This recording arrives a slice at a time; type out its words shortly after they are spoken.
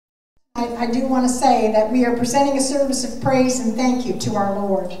I do want to say that we are presenting a service of praise and thank you to our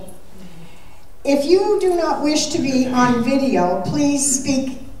Lord. If you do not wish to be on video, please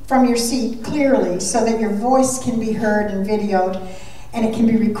speak from your seat clearly so that your voice can be heard and videoed, and it can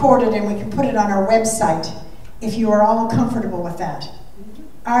be recorded and we can put it on our website if you are all comfortable with that.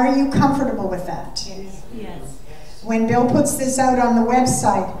 Are you comfortable with that? Yes. Yes. When Bill puts this out on the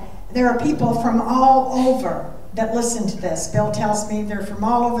website, there are people from all over that listen to this. Bill tells me they're from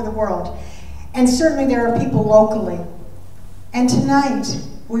all over the world. And certainly there are people locally. And tonight,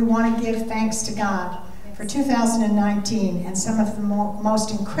 we want to give thanks to God for 2019 and some of the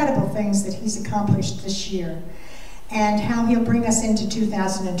most incredible things that He's accomplished this year, and how He'll bring us into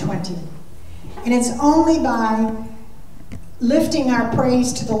 2020. And it's only by lifting our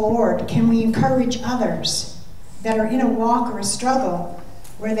praise to the Lord can we encourage others that are in a walk or a struggle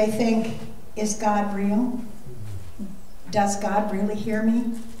where they think, is God real? Does God really hear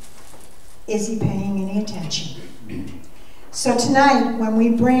me? Is He paying any attention? So tonight, when we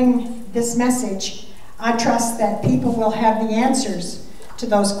bring this message, I trust that people will have the answers to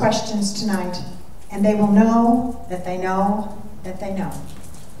those questions tonight, and they will know that they know that they know.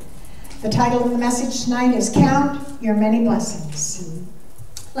 The title of the message tonight is Count Your Many Blessings.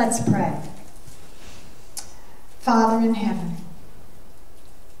 Let's pray. Father in heaven,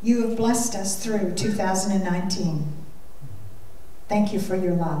 You have blessed us through 2019. Thank You for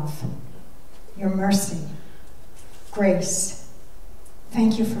Your love, Your mercy, grace.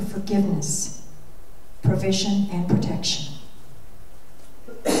 Thank You for forgiveness, provision, and protection.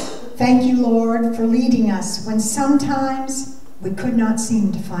 Thank You, Lord, for leading us when sometimes we could not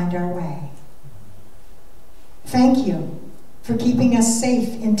seem to find our way. Thank You for keeping us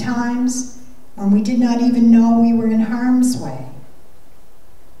safe in times when we did not even know we were in harm's way.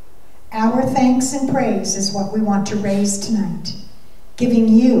 Our thanks and praise is what we want to raise tonight, giving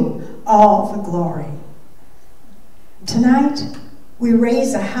You all the glory. Tonight, we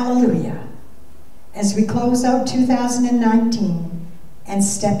raise a hallelujah as we close out 2019 and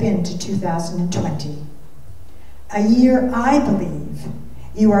step into 2020. A year I believe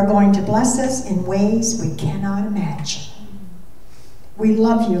You are going to bless us in ways we cannot imagine. We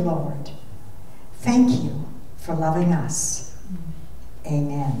love You, Lord. Thank You for loving us.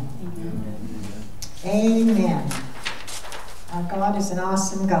 Amen. Amen. Amen. Our God is an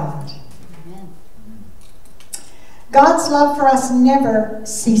awesome God. Amen. God's love for us never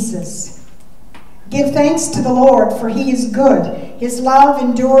ceases. Give thanks to the Lord, for He is good. His love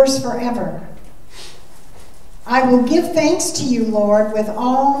endures forever. I will give thanks to You, Lord, with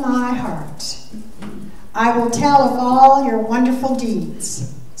all my heart. I will tell of all Your wonderful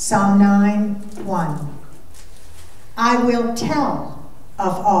deeds. Psalm 9:1. I will tell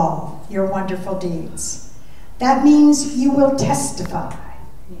of all Your wonderful deeds. That means you will testify.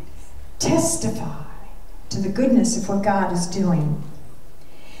 Yes. Testify to the goodness of what God is doing.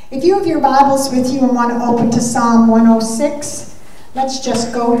 If you have your Bibles with you and want to open to Psalm 106, let's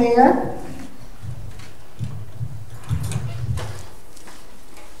just go there.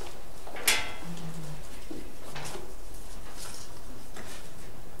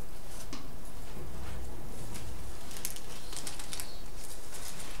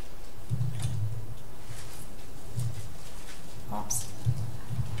 Oops.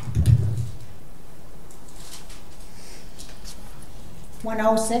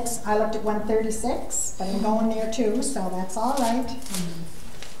 (106). I looked at 136, but I'm going there too, so that's all right.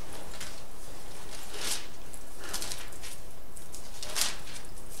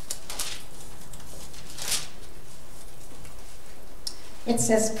 It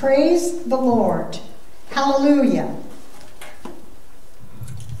says, praise the Lord. Hallelujah.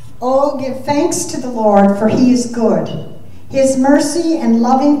 Oh, give thanks to the Lord, for He is good. His mercy and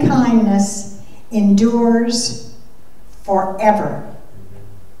loving kindness endures forever.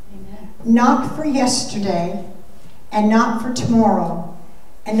 Amen. Not for yesterday, and not for tomorrow,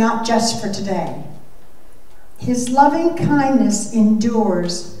 and not just for today. His loving kindness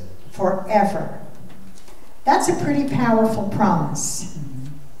endures forever. That's a pretty powerful promise.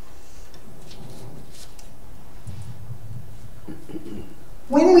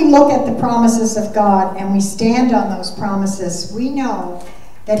 When we look at the promises of God and we stand on those promises, we know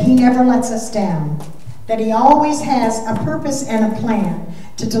that He never lets us down, that He always has a purpose and a plan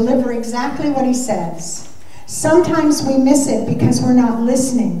to deliver exactly what He says. Sometimes we miss it because we're not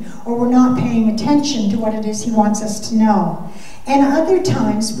listening or we're not paying attention to what it is He wants us to know. And other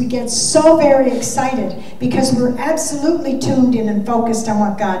times we get so very excited because we're absolutely tuned in and focused on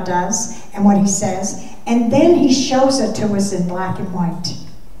what God does and what He says, and then He shows it to us in black and white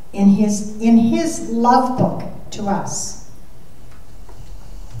in His love book to us.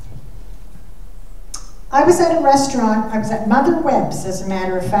 I was at a restaurant, I was at Mother Webb's, as a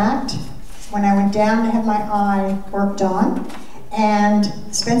matter of fact, when I went down to have my eye worked on, and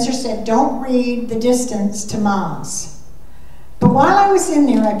Spencer said, don't read the distance to Mom's. But while I was in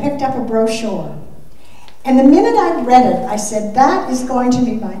there, I picked up a brochure. And the minute I read it, I said, that is going to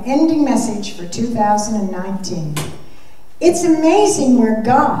be my ending message for 2019. It's amazing where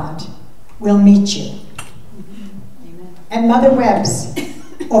God will meet you. Amen. At Mother Webb's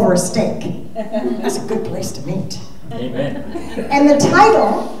over a steak. That's a good place to meet. Amen. And the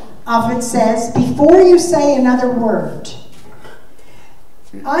title of it says, Before You Say Another Word.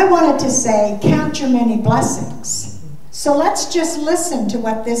 I wanted to say, count your many blessings. So let's just listen to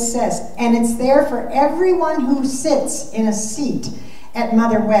what this says. And it's there for everyone who sits in a seat at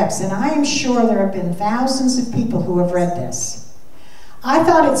Mother Webb's. And I am sure there have been thousands of people who have read this. I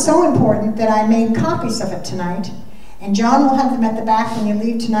thought it so important that I made copies of it tonight. And John will have them at the back when you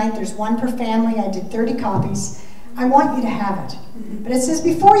leave tonight. There's one per family. I did 30 copies. I want you to have it. But it says,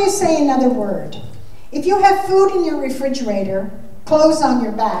 before you say another word, if you have food in your refrigerator, clothes on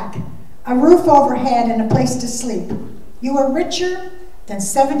your back, a roof overhead, and a place to sleep, you are richer than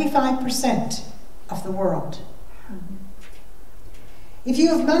 75% of the world. If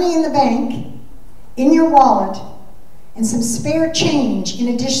you have money in the bank, in your wallet, and some spare change in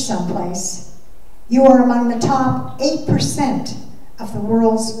a dish someplace, you are among the top 8% of the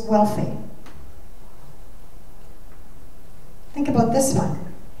world's wealthy. Think about this one.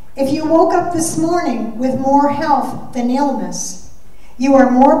 If you woke up this morning with more health than illness, you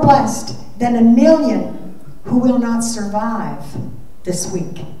are more blessed than 1 million who will not survive this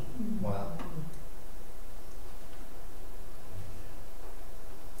week. Wow.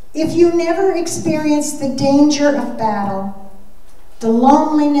 If you never experience the danger of battle, the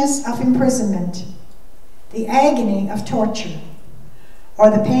loneliness of imprisonment, the agony of torture,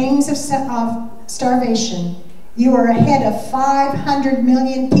 or the pangs of starvation, you are ahead of 500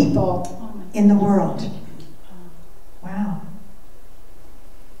 million people in the world. Wow.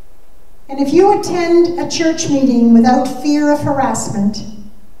 And if you attend a church meeting without fear of harassment,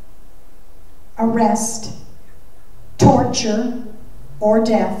 arrest, torture, or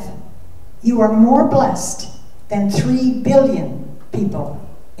death, you are more blessed than 3 billion people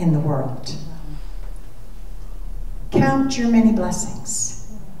in the world. Count your many blessings.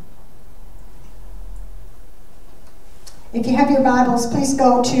 If you have your Bibles, please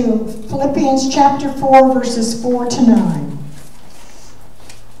go to Philippians chapter 4, verses 4 to 9.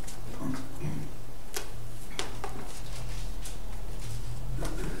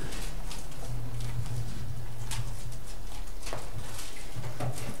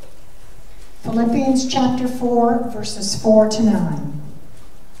 Philippians chapter 4, verses 4 to 9.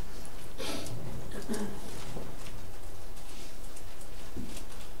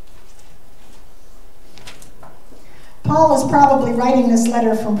 Paul is probably writing this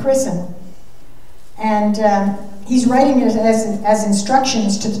letter from prison, and he's writing it as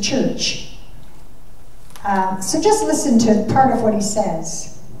instructions to the church. So just listen to part of what he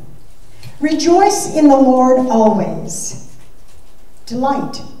says. Rejoice in the Lord always.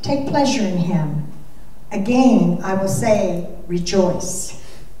 Delight, take pleasure in him. Again, I will say, rejoice.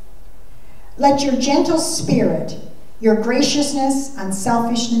 Let your gentle spirit, your graciousness,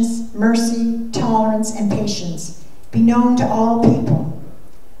 unselfishness, mercy, tolerance, and patience be known to all people.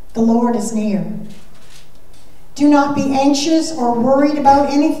 The Lord is near. Do not be anxious or worried about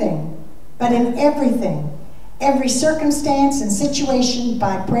anything, but in everything, every circumstance and situation,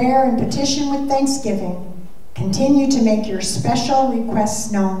 by prayer and petition with thanksgiving, continue to make your special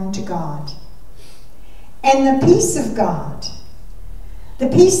requests known to God. And the peace of God, the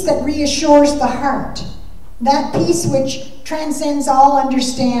peace that reassures the heart, that peace which transcends all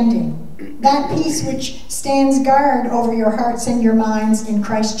understanding, that peace which stands guard over your hearts and your minds in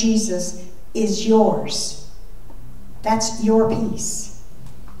Christ Jesus, is yours. That's your peace.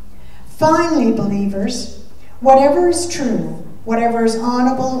 Finally, believers, whatever is true, whatever is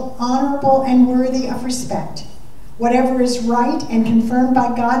honorable and worthy of respect, whatever is right and confirmed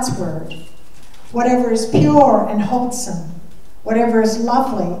by God's word, whatever is pure and wholesome, whatever is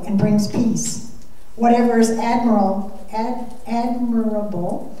lovely and brings peace, whatever is admirable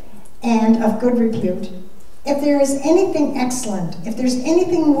and of good repute, if there is anything excellent, if there's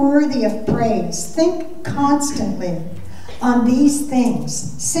anything worthy of praise, think constantly on these things.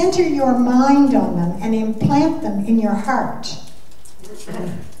 Center your mind on them and implant them in your heart.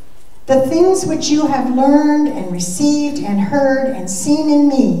 The things which you have learned and received and heard and seen in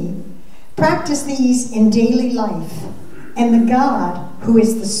me, practice these in daily life, and the God who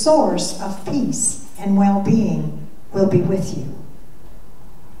is the source of peace and well-being will be with you.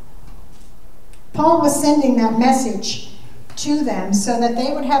 Paul was sending that message to them so that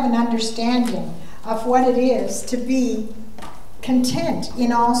they would have an understanding of what it is to be content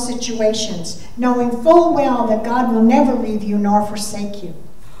in all situations, knowing full well that God will never leave you nor forsake you.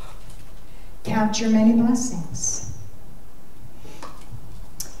 Count your many blessings.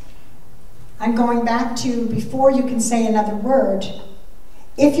 I'm going back to before you can say another word.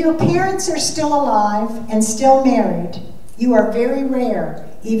 If your parents are still alive and still married, you are very rare,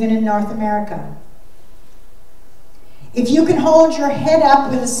 even in North America. If you can hold your head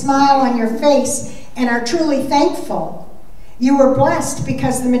up with a smile on your face and are truly thankful, you are blessed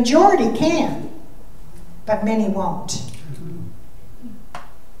because the majority can, but many won't.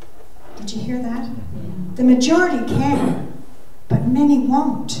 Did you hear that? The majority can, but many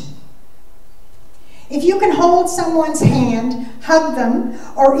won't. If you can hold someone's hand, hug them,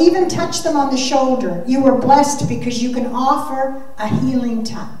 or even touch them on the shoulder, you are blessed because you can offer a healing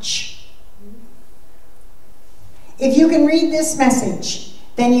touch. If you can read this message,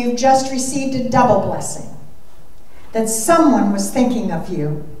 then you've just received a double blessing, that someone was thinking of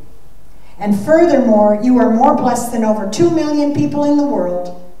you. And furthermore, you are more blessed than over 2 million people in the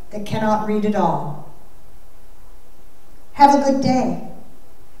world that cannot read at all. Have a good day.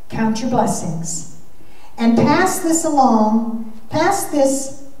 Count your blessings. And pass this along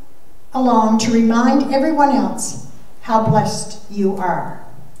to remind everyone else how blessed you are.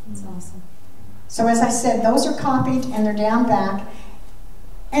 That's awesome. So as I said, those are copied and they're down back.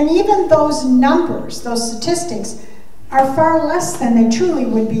 And even those numbers, those statistics, are far less than they truly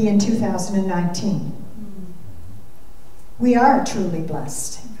would be in 2019. We are truly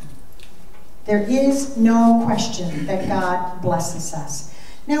blessed. There is no question that God blesses us.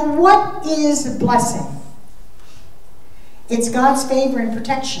 Now, what is a blessing? It's God's favor and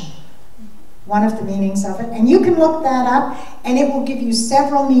protection, one of the meanings of it. And you can look that up, and it will give you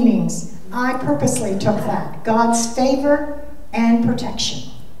several meanings. I purposely took that, God's favor and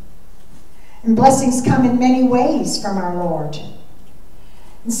protection. And blessings come in many ways from our Lord.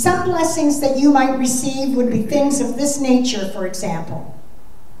 And some blessings that you might receive would be things of this nature, for example.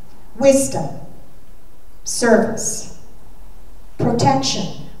 Wisdom, service,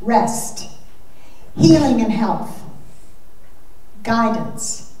 protection, rest, healing and health,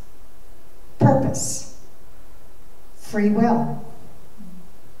 guidance, purpose, free will,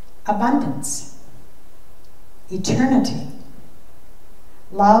 abundance, eternity,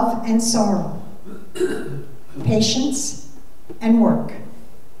 love and sorrow, patience and work.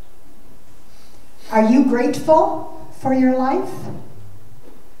 Are you grateful for your life?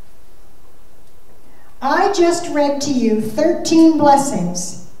 I just read to you 13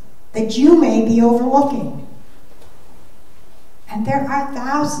 blessings that you may be overlooking. And there are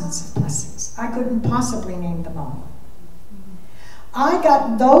thousands of blessings. I couldn't possibly name them all. I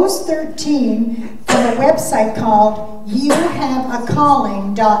got those 13 from a website called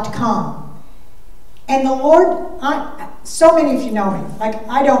youhaveacalling.com. And the Lord, so many of you know me, like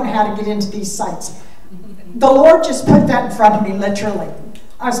I don't know how to get into these sites. The Lord just put that in front of me, literally.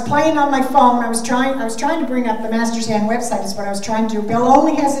 I was playing on my phone. I was trying to bring up the Master's Hand website is what I was trying to do. Bill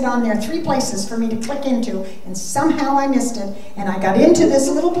only has it on there 3 places for me to click into, and somehow I missed it, and I got into this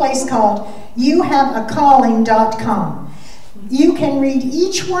little place called youhaveacalling.com. You can read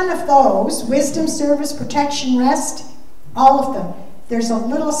each one of those, wisdom, service, protection, rest, all of them. There's a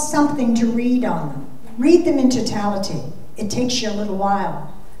little something to read on them. Read them in totality. It takes you a little while.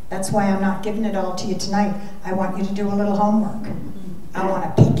 That's why I'm not giving it all to you tonight. I want you to do a little homework. I want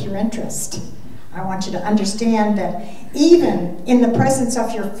to pique your interest. I want you to understand that even in the presence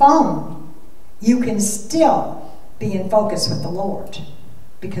of your phone, you can still be in focus with the Lord,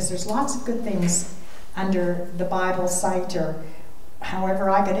 because there's lots of good things under the Bible site, or however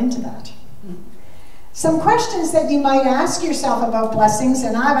I got into that. Some questions that you might ask yourself about blessings,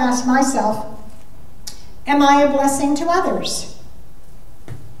 and I've asked myself, am I a blessing to others?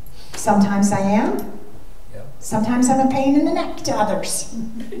 Sometimes I am. Sometimes I'm a pain in the neck to others,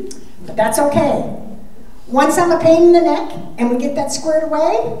 but that's okay. Once I'm a pain in the neck and we get that squared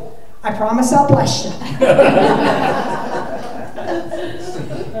away, I promise I'll bless you.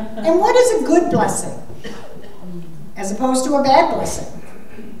 And what is a good blessing as opposed to a bad blessing?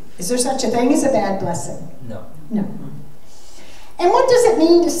 Is there such a thing as a bad blessing? No. No. And what does it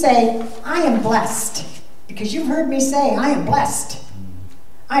mean to say, I am blessed? Because you've heard me say, I am blessed.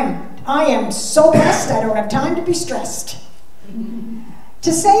 I am so blessed, I don't have time to be stressed.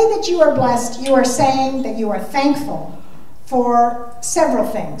 To say that you are blessed, you are saying that you are thankful for several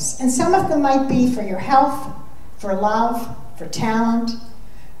things. And some of them might be for your health, for love, for talent,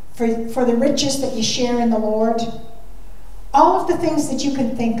 for the riches that you share in the Lord. All of the things that you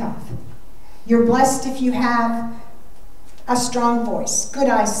can think of. You're blessed if you have a strong voice, good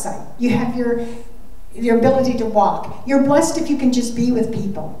eyesight. You have your ability to walk. You're blessed if you can just be with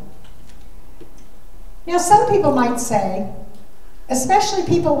people. Now, some people might say, especially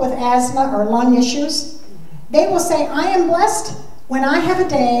people with asthma or lung issues, they will say, I am blessed when I have a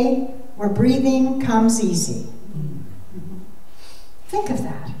day where breathing comes easy. Think of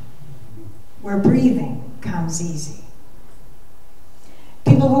that, where breathing comes easy.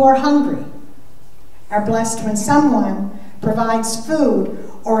 People who are hungry are blessed when someone provides food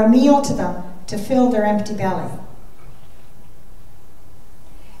or a meal to them to fill their empty belly.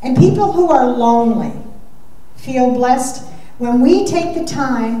 And people who are lonely feel blessed when we take the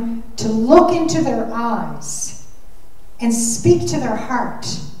time to look into their eyes and speak to their heart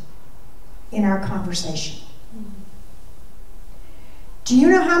in our conversation. Do you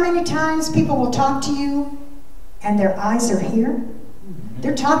know how many times people will talk to you and their eyes are here?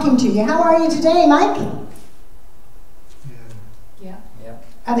 They're talking to you. How are you today, Mike? Yeah.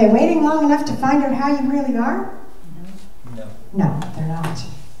 Are they waiting long enough to find out how you really are? No. No, they're not.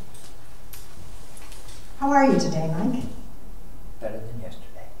 How are you today, Mike? Better than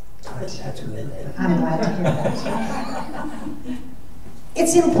yesterday. That's good. I'm glad to hear that.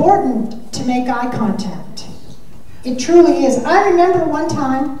 It's important to make eye contact. It truly is. I remember one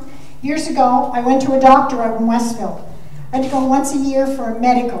time, years ago, I went to a doctor out in Westville. I had to go once a year for a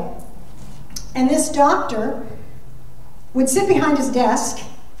medical. And this doctor would sit behind his desk.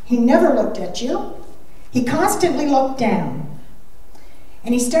 He never looked at you. He constantly looked down.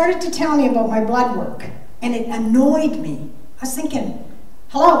 And he started to tell me about my blood work. And it annoyed me. I was thinking,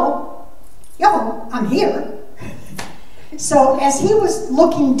 hello? Yo, I'm here. So as he was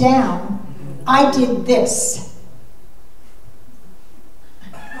looking down, I did this.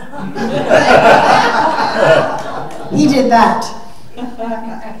 He did that.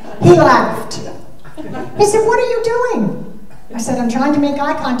 He laughed. He said, what are you doing? I said, I'm trying to make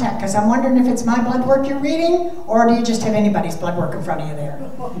eye contact because I'm wondering if it's my blood work you're reading, or do you just have anybody's blood work in front of you there?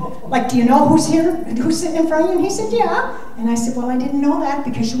 Like, do you know who's here? Who's sitting in front of you? And he said, yeah. And I said, well, I didn't know that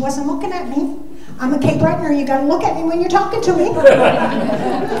because you wasn't looking at me. I'm a Cape Bretoner. You got to look at me when you're talking to me.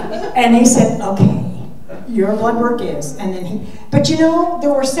 And he said, okay, your blood work is. And then but you know,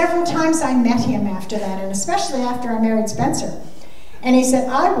 there were several times I met him after that, and especially after I married Spencer. And he said,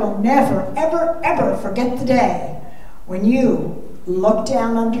 I will never, ever, ever forget the day when you looked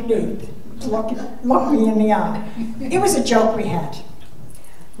down underneath, look me in the eye. It was a joke we had.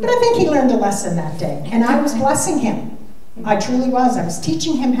 But I think he learned a lesson that day, and I was blessing him. I truly was. I was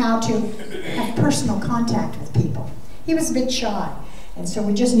teaching him how to have personal contact with people. He was a bit shy, and so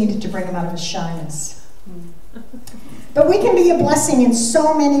we just needed to bring him out of his shyness. But we can be a blessing in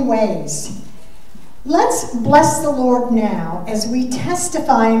so many ways. Let's bless the Lord now as we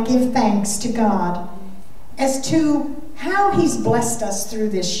testify and give thanks to God as to how He's blessed us through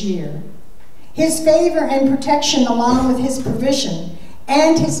this year. His favor and protection along with His provision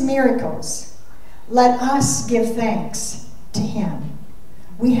and His miracles. Let us give thanks to Him.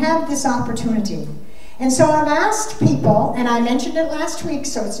 We have this opportunity. And so I've asked people, and I mentioned it last week,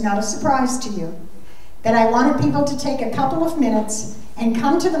 so it's not a surprise to you, that I wanted people to take a couple of minutes and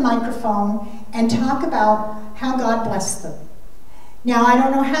come to the microphone and talk about how God blessed them. Now, I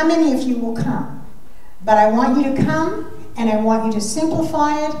don't know how many of you will come, but I want you to come, and I want you to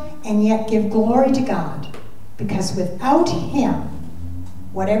simplify it and yet give glory to God, because without Him,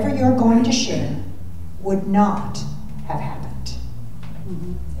 whatever you're going to share would not have happened.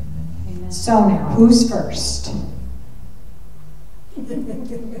 Mm-hmm. Amen. So now, who's first?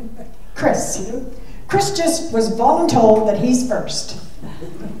 Chris. Chris just was voluntold that he's first.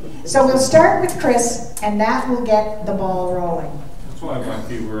 So we'll start with Chris, and that will get the ball rolling. That's why my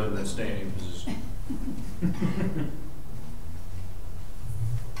feet were in the standing position.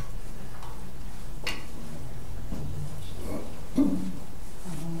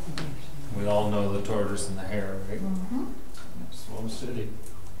 We all know the tortoise and the hare, right? Mm-hmm. Slow and steady.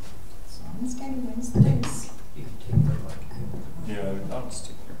 Slow and steady wins the race. You can take the mic. Yeah, I'll just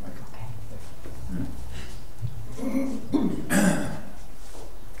take your mic.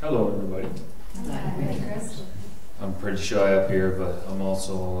 Hello, everybody. I'm pretty shy up here, but I'm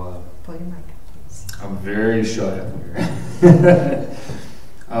also Pull your mic up, please. I'm very shy up here.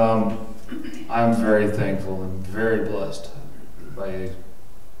 I'm very thankful and very blessed by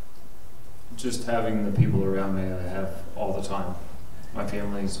just having the people around me I have all the time. My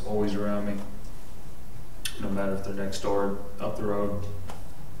family's always around me, no matter if they're next door, up the road,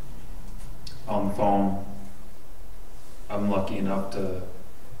 on the phone. I'm lucky enough to,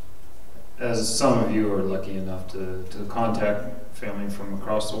 as some of you are lucky enough to contact family from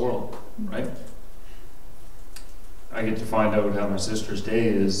across the world, right? I get to find out how my sister's day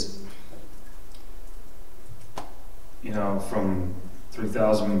is, you know, from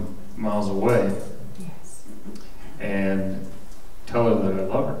 3,000 miles away, Yes. and tell her that I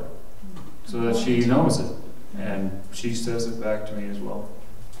love her, so that she knows it, and she says it back to me as well.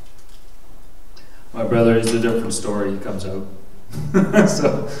 My brother is a different story. He comes out,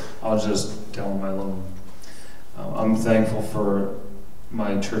 so I'll just tell him I love him. I'm thankful for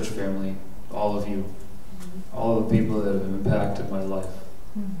my church family, all of you, all of the people that have impacted my life.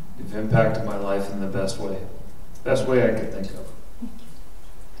 You've impacted my life in the best way I could think of.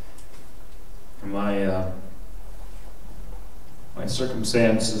 And my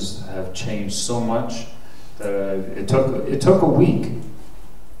circumstances have changed so much that it took a week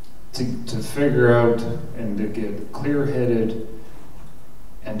to figure out and to get clear-headed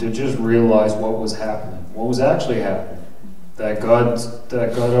and to just realize what was happening, what was actually happening. That God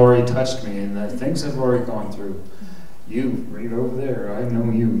already touched me, and that things have already gone through. You, right over there, I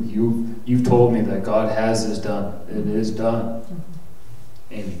know you. You've told me that God has this done. It is done.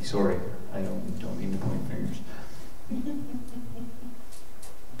 Amy, sorry, I don't mean to point fingers.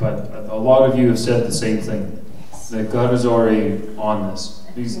 But a lot of you have said the same thing. That God is already on this.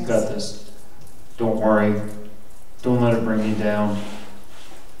 He's got this. Don't worry. Don't let it bring you down.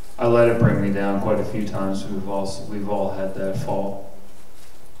 I let it bring me down quite a few times. We've all had that fall,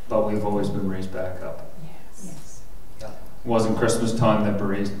 but we've always been raised back up. Yes. Yeah. It wasn't Christmas time that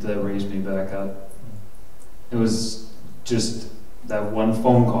raised me back up. It was just that one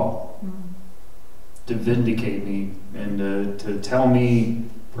phone call to vindicate me and to tell me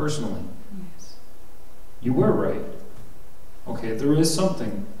personally, Yes. you were right. Okay, there is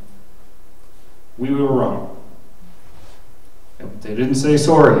something. We were wrong. They didn't say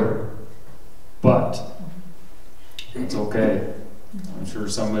sorry, but it's okay. I'm sure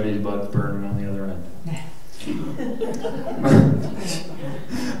somebody's about to burn on the other end.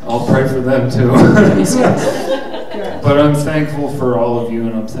 I'll pray for them too. But I'm thankful for all of you,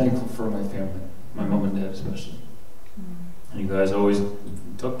 and I'm thankful for my family, my mom and dad especially. You guys always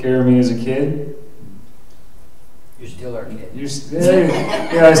took care of me as a kid. You still are a kid.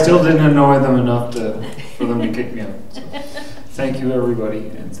 Yeah, I still didn't annoy them enough for them to kick me out. So, thank you, everybody,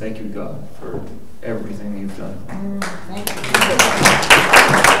 and thank you, God, for everything you've done. Thank you.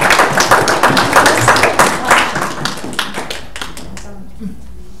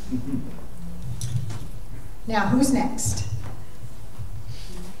 Now, who's next?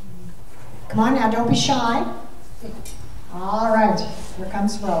 Come on now, don't be shy. All right, here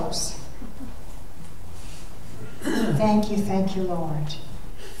comes Rose. Thank you, Lord.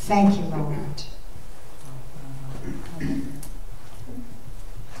 Thank you, Lord.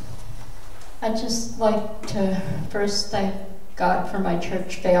 I'd just like to first thank God for my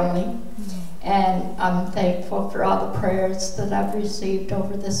church family, and I'm thankful for all the prayers that I've received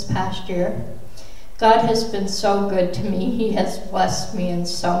over this past year. God has been so good to me. He has blessed me in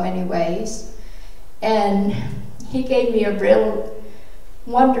so many ways, and He gave me a real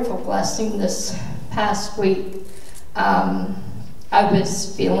wonderful blessing this past week. I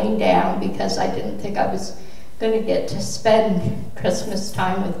was feeling down because I didn't think I was going to get to spend Christmas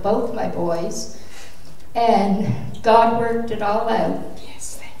time with both my boys, and God worked it all out.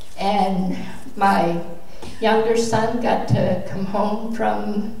 Yes, thank you. And my younger son got to come home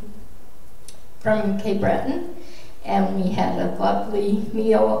from Cape Breton, and we had a lovely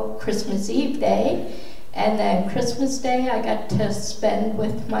meal Christmas Eve day, and then Christmas Day I got to spend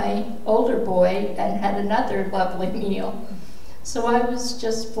with my older boy and had another lovely meal. So I was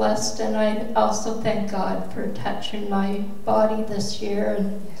just blessed, and I also thank God for touching my body this year,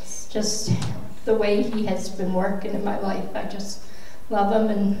 and just the way He has been working in my life. I just love Him,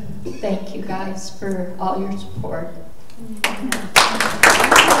 and thank you guys for all your support.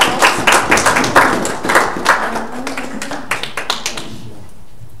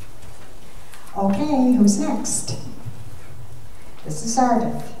 Okay, who's next? This is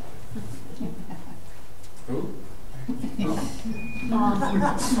Ardith. Who? I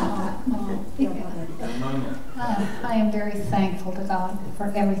am very thankful to God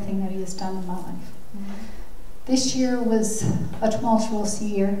for everything that He has done in my life. This year was a tumultuous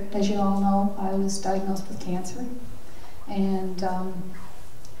year. As you all know, I was diagnosed with cancer, and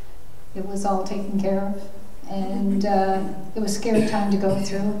it was all taken care of. And it was a scary time to go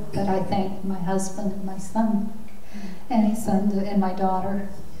through, but I thank my husband and my son, and my daughter,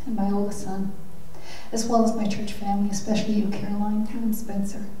 and my oldest son, as well as my church family, especially you, Caroline, and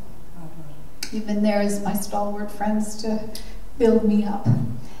Spencer. You've been there as my stalwart friends to build me up.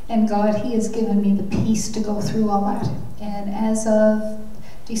 And God, He has given me the peace to go through all that. And as of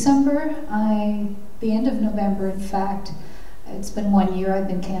December, the end of November, in fact, it's been 1 year I've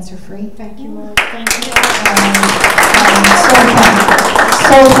been cancer-free. Thank you, Lord. Thank you. I'm so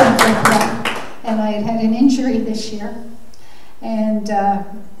thankful for that. And I had an injury this year, and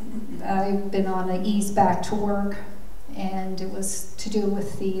I've been on an ease back to work, and it was to do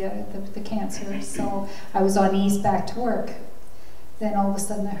with the cancer. So I was on ease back to work. Then all of a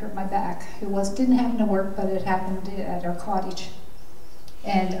sudden I hurt my back. Didn't happen to work, but it happened at our cottage,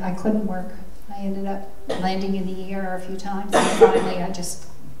 and I couldn't work. I ended up landing in the ER a few times, and finally I just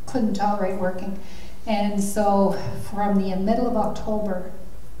couldn't tolerate working. And so from the middle of October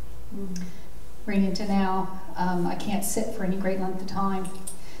right into now, I can't sit for any great length of time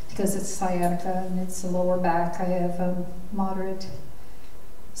because it's sciatica and it's the lower back. I have moderate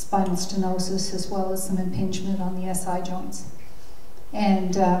spinal stenosis as well as some impingement on the SI joints.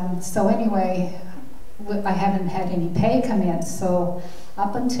 And so anyway, I haven't had any pay come in, so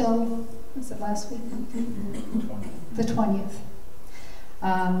up until, was it last week? The 20th.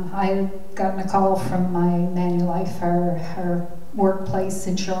 I had gotten a call from my Manulife, her workplace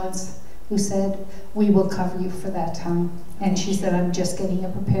insurance, who said, we will cover you for that time. And she said, I'm just getting you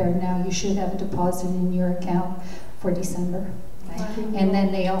prepared now. You should have a deposit in your account for December. And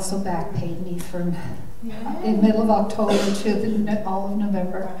then they also back paid me from in the middle of October to all of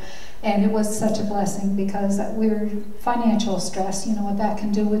November. And it was such a blessing because we were financial stress, you know what that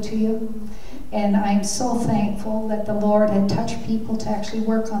can do to you. And I'm so thankful that the Lord had touched people to actually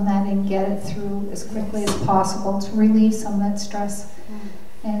work on that and get it through as quickly as possible to relieve some of that stress.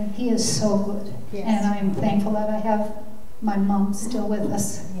 And He is so good. Yes. And I'm thankful that I have my mom still with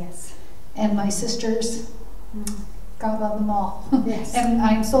us. Yes. And my sisters. God love them all. Yes. And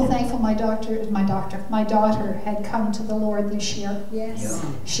I'm so thankful my daughter had come to the Lord this year. Yes.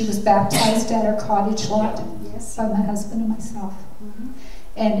 She was baptized at our cottage lot Yes. by my husband and myself.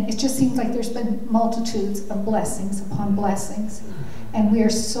 And it just seems like there's been multitudes of blessings upon blessings. And we are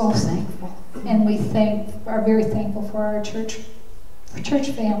so thankful. And we are very thankful for our church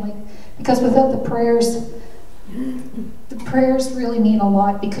family. Because without the prayers really mean a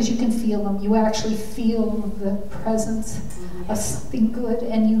lot because you can feel them. You actually feel the presence of something good,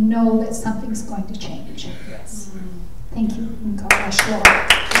 and you know that something's going to change. Yes. Thank you, and God bless you all.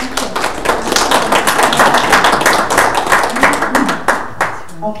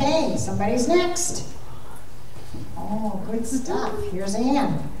 Okay, somebody's next. Oh, good stuff. Here's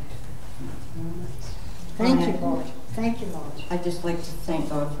Ann. Thank you, Lord. Thank you, Lord. I'd just like to thank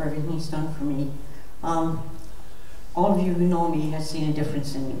God for everything He's done for me. All of you who know me have seen a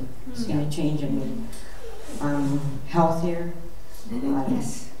difference in me, seen a change in me. I'm healthier.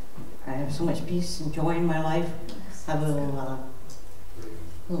 I have so much peace and joy in my life. I have a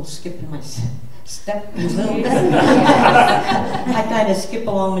little skip in my step, a little bit. I kind of skip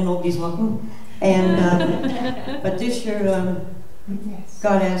along when nobody's looking. And but this year,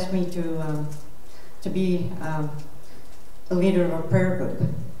 God asked me to be the leader of a prayer group.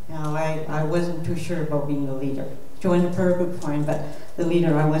 Now, I wasn't too sure about being the leader. Joined the prayer group fine, but the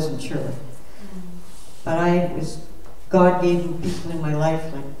leader I wasn't sure. But God gave me people in my life,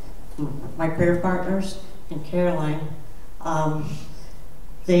 like my prayer partners and Caroline.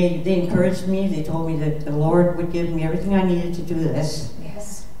 They encouraged me. They told me that the Lord would give me everything I needed to do this.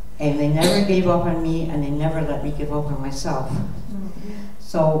 Yes. And they never gave up on me, and they never let me give up on myself.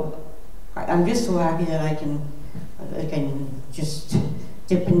 So I'm just so happy that I can just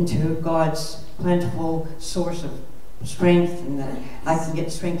dip into God's plentiful source of strength, and that I can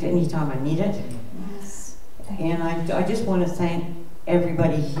get strength anytime I need it. And I just want to thank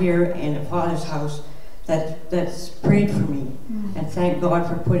everybody here and at Father's house that's prayed for me, and thank God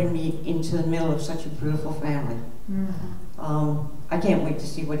for putting me into the middle of such a beautiful family. I can't wait to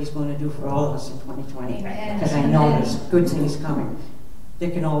see what He's going to do for all of us in 2020, because I know there's good things coming. There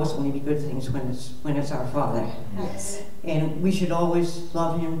can always only be good things when it's our Father. Yes. And we should always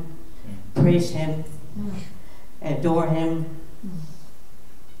love Him, praise Him, adore Him.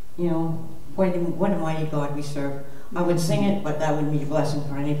 You know, what a mighty God we serve. I would sing it, but that wouldn't be a blessing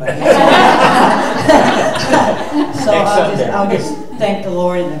for anybody. So I'll just thank the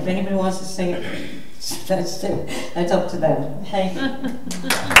Lord, and if anybody wants to sing it, that's up to them. Thank you.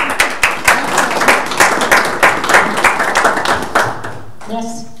 Yes.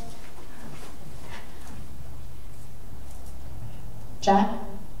 Jack?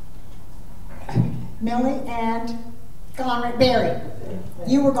 Millie and Conrad Barry.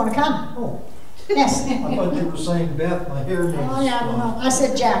 You were going to come. Oh, Yes. I thought you were saying Beth, my hair needs. Oh, yeah, I don't know. I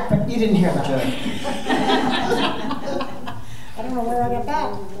said Jack, but you didn't hear that. Jack. I don't Well, we're at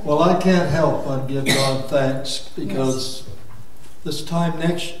that. Well, I can't help but give God thanks because this time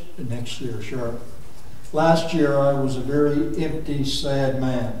next year, sure. Last year I was a very empty, sad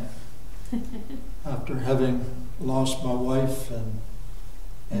man after having lost my wife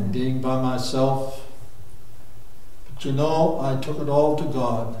and being by myself. But you know, I took it all to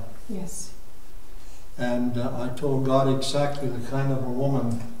God. Yes. And I told God exactly the kind of a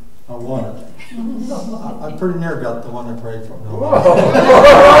woman I wanted. I pretty near got the one I prayed for. No.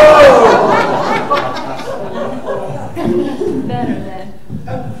 Better then.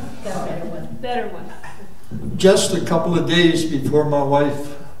 Better one. Just a couple of days before my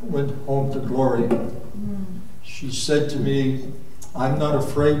wife went home to glory, she said to me, "I'm not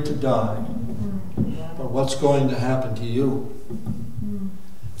afraid to die, but what's going to happen to you?"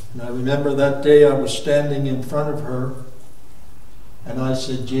 And I remember that day I was standing in front of her, and I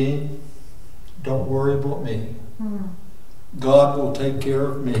said, "Jean, don't worry about me. God will take care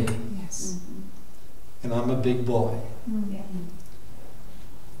of me." Yes. And I'm a big boy.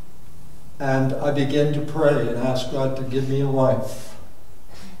 And I began to pray and ask God to give me a wife.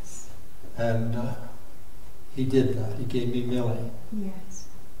 And He did that. He gave me Millie. Yes.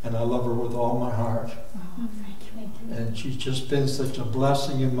 And I love her with all my heart. Oh, thank you. And she's just been such a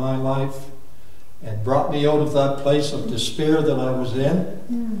blessing in my life and brought me out of that place of despair that I was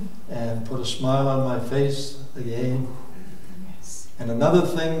in and put a smile on my face again. Yes. And another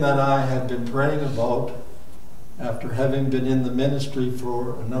thing that I had been praying about after having been in the ministry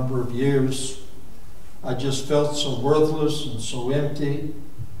for a number of years, I just felt so worthless and so empty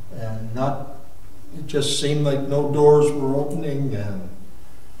and it just seemed like no doors were opening,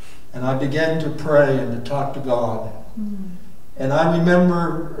 and I began to pray and to talk to God. And I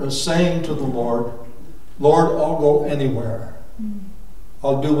remember saying to the Lord, "Lord, I'll go anywhere.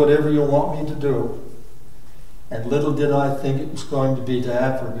 I'll do whatever you want me to do." And little did I think it was going to be to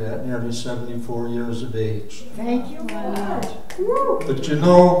Africa at nearly 74 years of age. Thank you, Lord. But you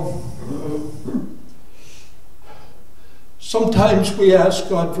know, sometimes we ask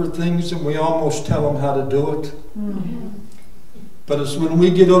God for things and we almost tell Him how to do it. But it's when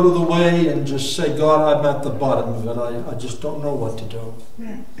we get out of the way and just say, "God, I'm at the bottom of it. I just don't know what to do."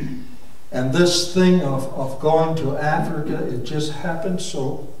 And this thing of going to Africa, it just happened,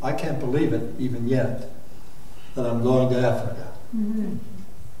 so I can't believe it even yet, that I'm going to Africa.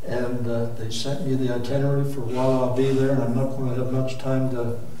 And they sent me the itinerary for a while I'll be there, and I'm not going to have much time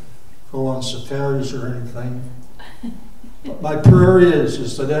to go on safaris or anything. But my prayer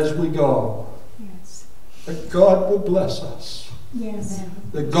is that as we go, that God will bless us. Yes.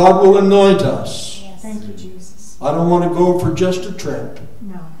 That God will anoint us. Thank you, Jesus. I don't want to go for just a trip.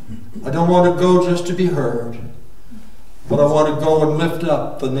 No. I don't want to go just to be heard. But I want to go and lift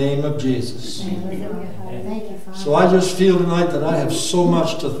up the name of Jesus. Thank you, Father. So I just feel tonight that I have so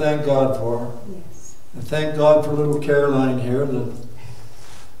much to thank God for. Yes. And thank God for little Caroline here, the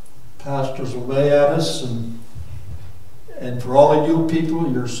pastor's away at us, and for all of you people,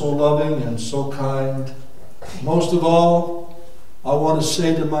 you're so loving and so kind. Most of all, I want to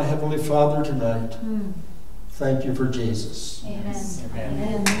say to my Heavenly Father tonight, thank you for Jesus. Amen.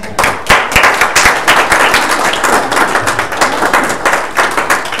 Amen.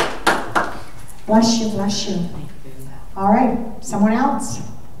 Bless you, bless you. All right, someone else?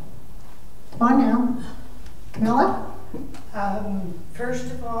 Come on now. Camilla? First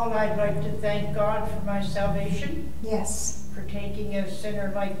of all, I'd like to thank God for my salvation, Yes. for taking a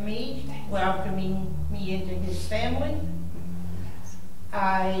sinner like me, welcoming me into His family.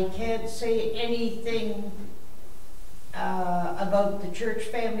 I can't say anything about the church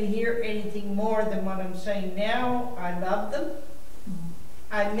family here, anything more than what I'm saying now. I love them.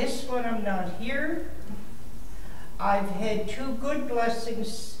 I miss when I'm not here. I've had 2 good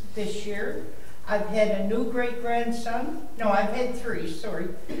blessings this year. I've had a new great-grandson. No, I've had 3, sorry.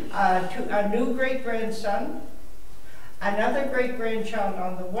 A new great-grandson, another great-grandchild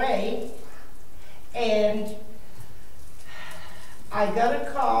on the way, and I got a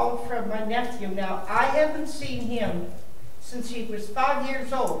call from my nephew. Now, I haven't seen him since he was 5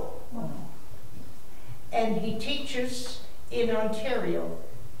 years old. And he teaches in Ontario.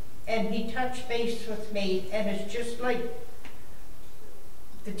 And he touched base with me, and it's just like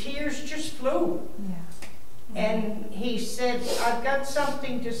the tears just flew. Yeah. And he said, "I've got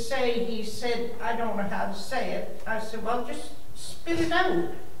something to say." He said, "I don't know how to say it." I said, "Well, just spit it out,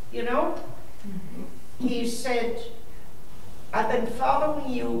 you know?" He said, "I've been following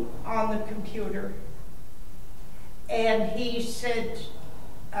you on the computer." And he said,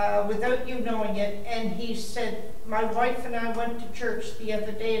 without you knowing it, and he said, my wife and I went to church the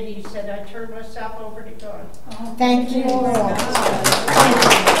other day, and he said, I turned myself over to God. Oh, thank you, Lord.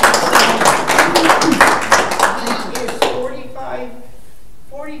 He is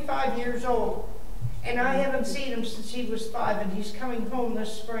 45 years old, and I haven't seen him since he was 5, and he's coming home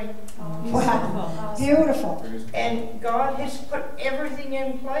this spring. Wow, beautiful. And God has put everything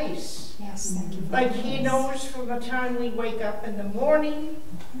in place. Yes, thank you. Like he knows from the time we wake up in the morning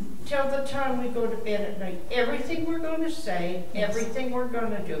till the time we go to bed at night. Everything we're going to say, everything we're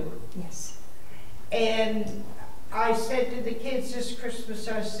going to do. Yes. And I said to the kids this Christmas,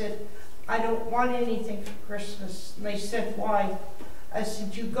 I said, I don't want anything for Christmas. And they said, why? I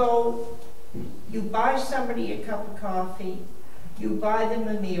said, you go, you buy somebody a cup of coffee, you buy them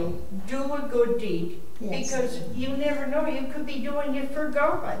a meal, do a good deed. Yes. Because you never know, you could be doing it for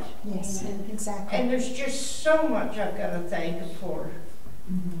God. Yes, exactly. And there's just so much I've got to thank him for.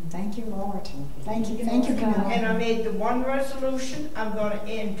 Thank you, Lord. Thank you, Camilla. And I made the one resolution, I'm going to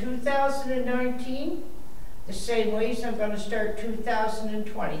end 2019 the same way as I'm going to start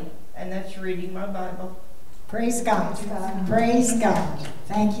 2020, and that's reading my Bible. Praise God. Praise God.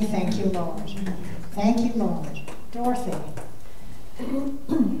 Thank you, Lord. Thank you, Lord. Dorothy.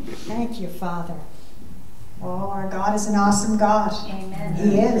 Thank you, Father. Oh, our God is an awesome God. Amen.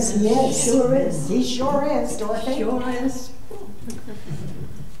 He is. Sure is. He sure is, Dorothy. Sure is.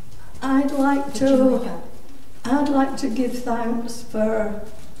 I'd like to give thanks for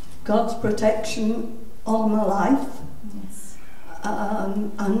God's protection all my life. Yes.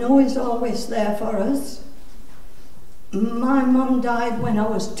 I know He's always there for us. My mum died when I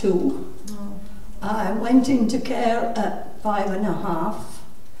was 2. Oh. I went into care at 5.5.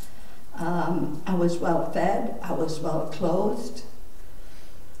 I was well fed, I was well clothed.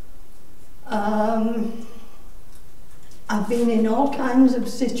 I've been in all kinds of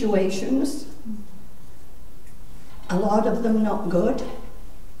situations, a lot of them not good,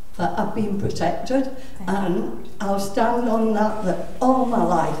 but I've been protected, and I'll stand on that all my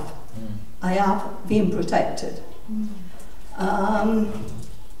life I have been protected.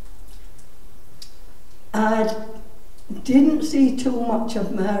 I didn't see too much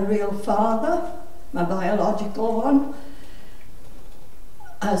of my real father, my biological one.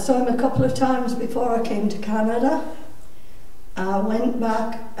 I saw him a couple of times before I came to Canada. I went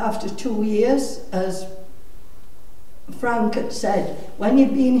back after 2 years, as Frank had said, when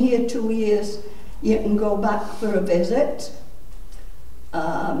you've been here 2 years, you can go back for a visit.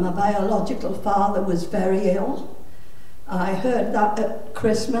 My biological father was very ill. I heard that at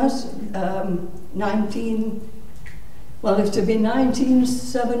Christmas, well, it to be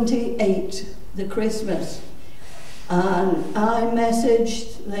 1978, the Christmas. And I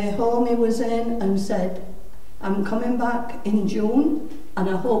messaged the home he was in and said, I'm coming back in June and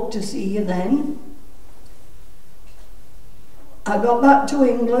I hope to see you then. I got back to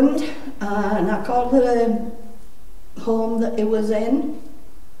England and I called the home that he was in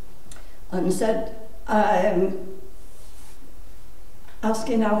and said, I'm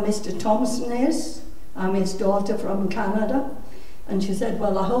asking how Mr. Thompson is. I'm his daughter from Canada. And she said,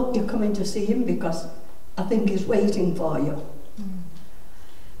 well, I hope you're coming to see him because I think he's waiting for you.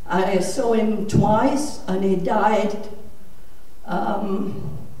 I saw him twice and he died a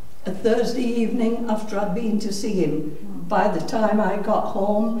Thursday evening after I'd been to see him. By the time I got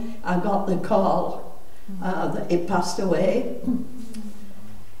home, I got the call that he passed away.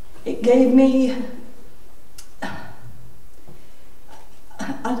 It gave me,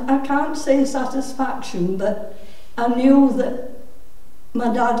 I can't say satisfaction, but I knew that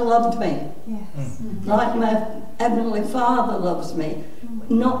my dad loved me. Yes. Like my Heavenly Father loves me.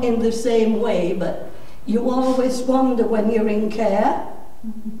 Not in the same way, but you always wonder when you're in care,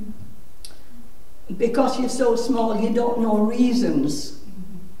 because you're so small you don't know reasons.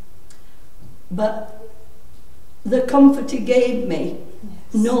 But the comfort he gave me,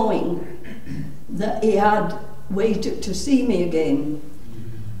 knowing that he had waited to see me again.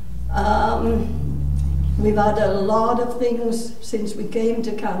 We've had a lot of things since we came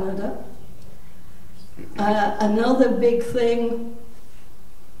to Canada. Another big thing,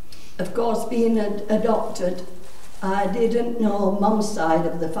 of course, being adopted, I didn't know Mum's side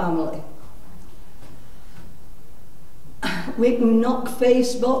of the family. We can knock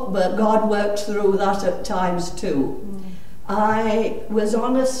Facebook, but God works through that at times too. I was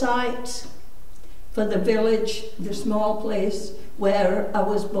on a site for the village, the small place where I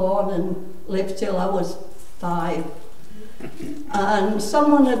was born and lived till I was 5. And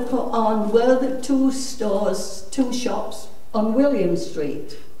someone had put on, were the 2 stores, 2 shops on William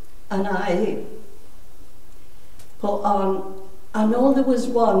Street. And I put on, I know there was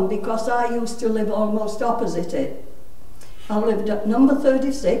one because I used to live almost opposite it. I lived at number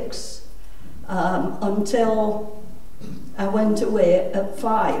 36 until I went away at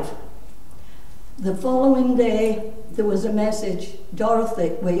 5. The following day, there was a message,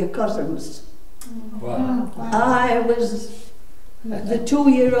 Dorothy, we're your cousins. Wow. I was the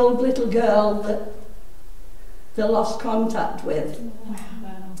 2-year-old little girl that they lost contact with. Wow.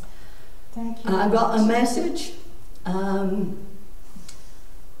 Thank you. I got a message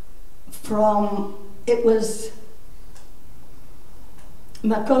from, it was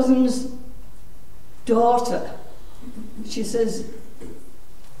my cousin's daughter. She says,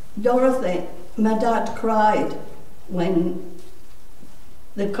 Dorothy, my dad cried when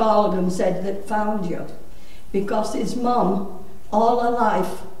they called and said they'd found you, because his mum, all her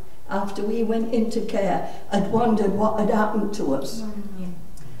life, after we went into care, had wondered what had happened to us.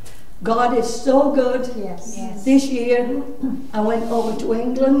 God is so good. Yes. Yes. This year, I went over to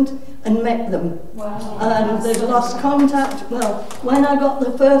England and met them. Wow. And they'd lost contact. Well, when I got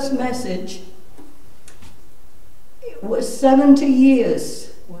the first message, it was 70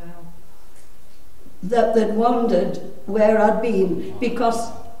 years that they'd wondered where I'd been,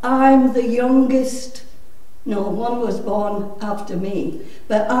 because I'm the youngest. No, one was born after me,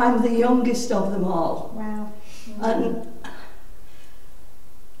 but I'm the youngest of them all. Wow. And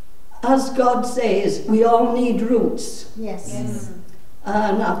as God says, we all need roots. Yes. Yes.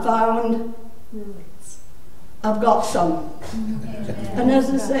 And I found I've got some. Amen. And as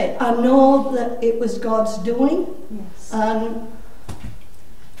I say, I know that it was God's doing, Yes. and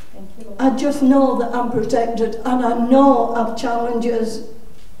Thank you, Lord. I just know that I'm protected, and I know I've challenges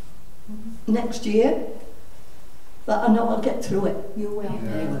next year, but I know I'll get through it. You will.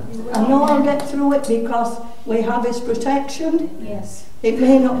 Yeah. I know I'll get through it because we have His protection. Yes. It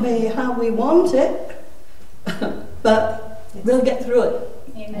may not be how we want it, but we'll get through it.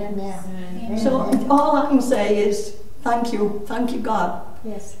 Amen. Amen. So all I can say is thank you God,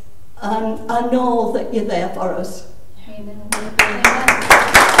 Yes. and I know that you're there for us. Amen.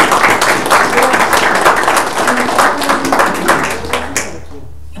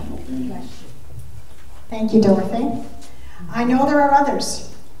 Thank you, Dorothy. I know there are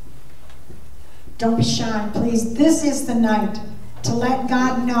others. Don't be shy, please. This is the night to let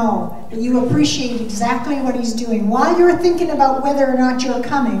God know that you appreciate exactly what He's doing. While you're thinking about whether or not you're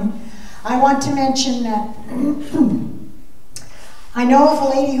coming, I want to mention that I know of a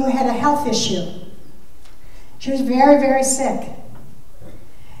lady who had a health issue. She was very, very sick.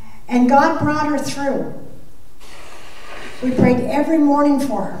 And God brought her through. We prayed every morning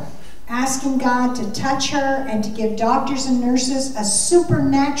for her, asking God to touch her and to give doctors and nurses a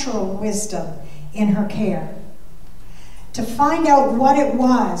supernatural wisdom in her care, to find out what it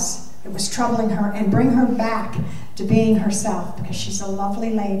was that was troubling her and bring her back to being herself, because she's a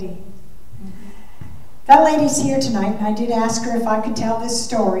lovely lady. That lady's here tonight, and I did ask her if I could tell this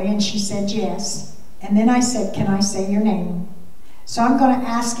story, and she said yes. And then I said, can I say your name? So I'm going to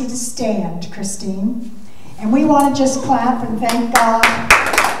ask you to stand, Christine. And we want to just clap and thank God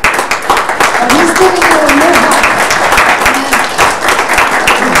that He's giving you a new heart.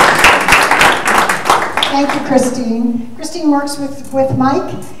 Thank you, Christine. Christine works with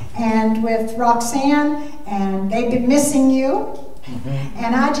Mike and with Roxanne, and they've been missing you.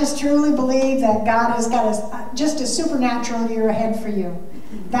 And I just truly believe that God has got just a supernatural year ahead for you.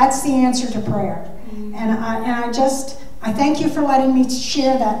 That's the answer to prayer. And I thank you for letting me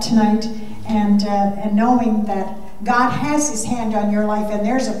share that tonight, and knowing that God has His hand on your life and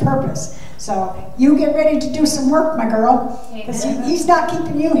there's a purpose. So you get ready to do some work, my girl, because He's not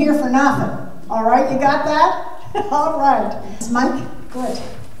keeping you here for nothing. All right, you got that? All right. Mike, good.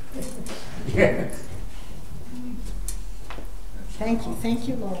 Thank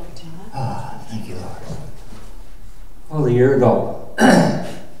you, Lord. Thank you, Lord. Well, a year ago,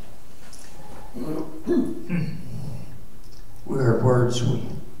 we heard words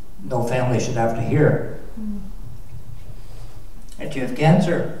no family should have to hear. That you have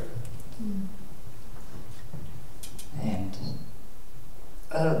cancer. And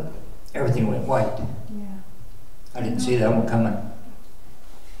everything went white. Yeah. I didn't see that one coming.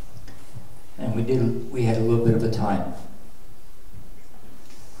 And we had a little bit of a time.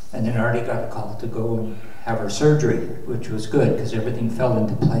 And then Artie got a call to go and have her surgery, which was good because everything fell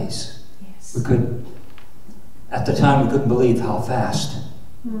into place. Yes. At the time, we couldn't believe how fast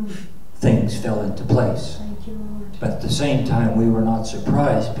things fell into place. Thank you, Lord. But at the same time, we were not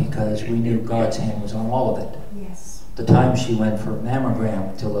surprised because we knew God's hand was on all of it. Yes. The time she went for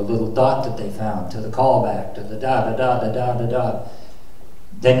mammogram, to the little dot that they found, to the callback, to the da-da-da-da-da-da-da.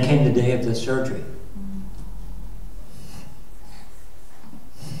 Then came the day of the surgery.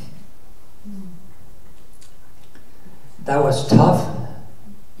 That was tough,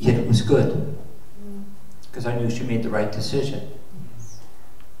 yet it was good. Because I knew she made the right decision.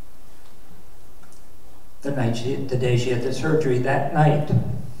 The day she had the surgery, that night,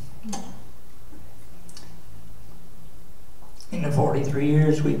 in the 43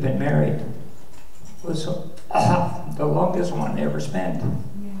 years we've been married, was the longest one I ever spent.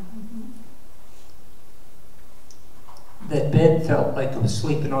 That bed felt like I was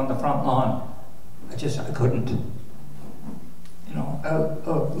sleeping on the front lawn. I couldn't. You know, I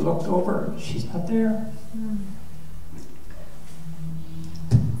looked over, she's not there.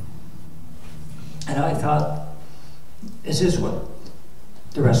 And I thought, is this what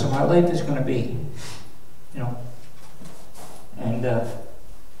the rest of my life is going to be? You know? And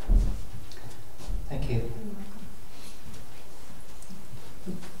thank you.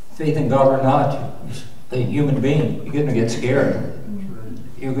 Faith in God or not, a human being, you're going to get scared.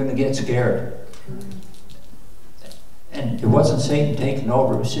 You're going to get scared. And it wasn't Satan taking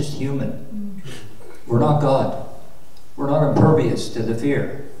over, it was just human. We're not God. We're not impervious to the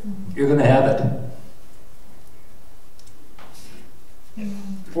fear. You're going to have it.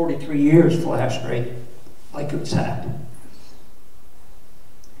 43 years flashed right like it was that.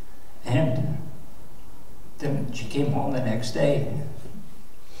 And then she came home the next day,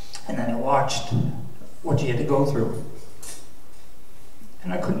 and then I watched what she had to go through.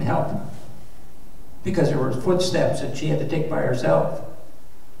 And I couldn't help, because there were footsteps that she had to take by herself.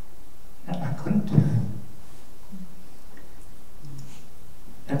 And I couldn't.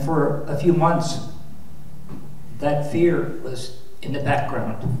 And for a few months, that fear was in the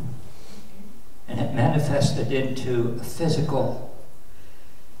background. And it manifested into a physical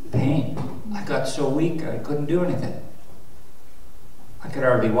pain. I got so weak, I couldn't do anything. I could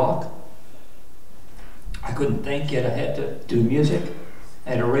hardly walk. I couldn't think yet. I had to do music. I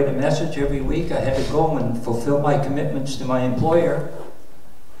had to write a message every week. I had to go and fulfill my commitments to my employer.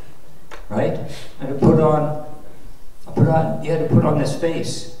 Right? And you had to put on this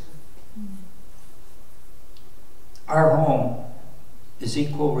face. Our home is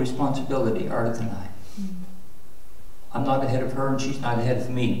equal responsibility, Ardith and I. I'm not ahead of her and she's not ahead of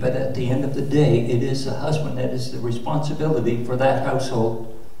me, but at the end of the day, it is the husband that is the responsibility for that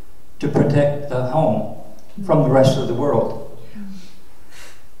household to protect the home from the rest of the world.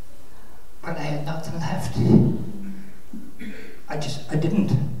 But I had nothing left. I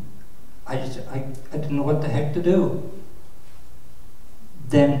didn't know what the heck to do.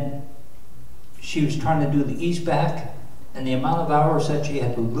 Then she was trying to do the ease back, and the amount of hours that she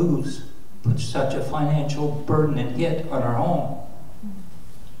had to lose put such a financial burden and hit on her home.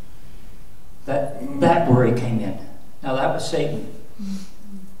 That worry came in. Now that was Satan.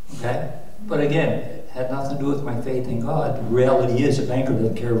 Okay? But again, it had nothing to do with my faith in God. The reality is a banker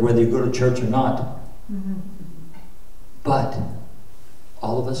doesn't care whether you go to church or not. But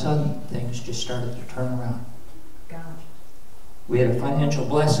all of a sudden, things just started to turn around. We had a financial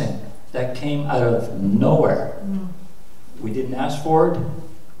blessing that came out of nowhere. We didn't ask for it.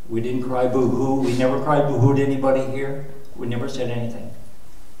 We didn't cry boo-hoo. We never cried boo-hoo to anybody here. We never said anything.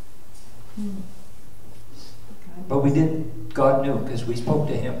 But we did. God knew, because we spoke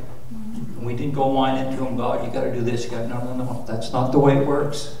to him. And we didn't go whining to him, God, you got to do this. You got no. That's not the way it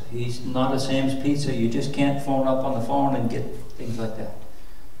works. He's not a Sam's Pizza. You just can't phone up on the phone and get things like that.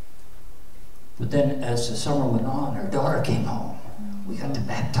 But then as the summer went on, her daughter came home. We got to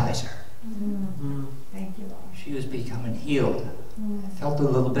baptize her. Thank you, Lord. She was becoming healed. I felt a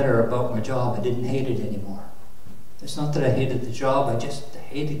little better about my job. I didn't hate it anymore. It's not that I hated the job, I just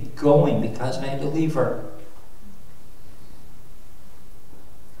hated going because I had to leave her.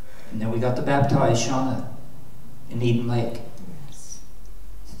 And then we got to baptize Shauna in Eden Lake.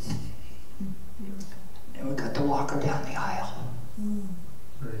 And we got to walk her down the aisle.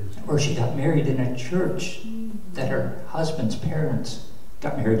 Where she got married in a church that her husband's parents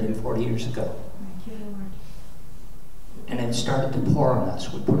got married in 40 years ago. And it started to pour on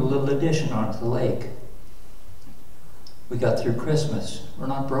us. We put a little addition onto the lake. We got through Christmas. We're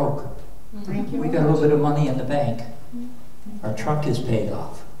not broke. We got a little bit of money in the bank. Our truck is paid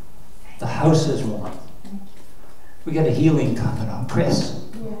off. The house is warm. We got a healing coming on Chris.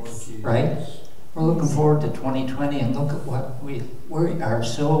 Right? We're looking forward to 2020 and look at what we are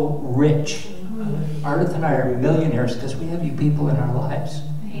so rich. Ardith and I are millionaires because we have you people in our lives.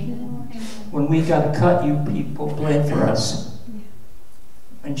 When we got a cut, you people bled for us.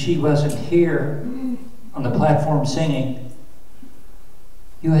 When she wasn't here on the platform singing,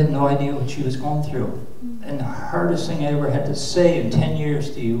 you had no idea what she was going through. And the hardest thing I ever had to say in 10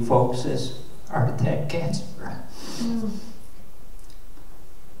 years to you folks is heart attack, cancer.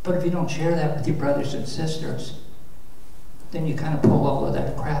 But if you don't share that with your brothers and sisters, then you kind of pull all of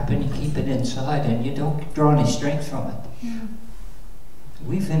that crap and you keep it inside and you don't draw any strength from it. Yeah.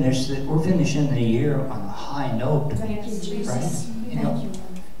 We're finishing the year on a high note. Thank you, Jesus. Right? You Thank know, you,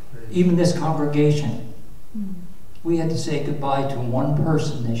 Lord. even this congregation, we had to say goodbye to one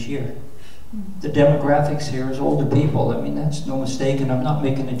person this year. The demographics here is older people. I mean, that's no mistake, and I'm not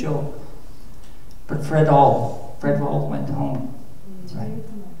making a joke. But Fred All went home. Right?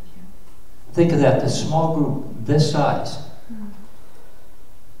 Think of that, this small group this size,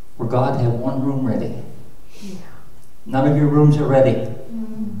 where God had one room ready. None of your rooms are ready.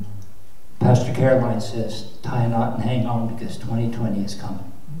 Pastor Caroline says, tie a knot and hang on because 2020 is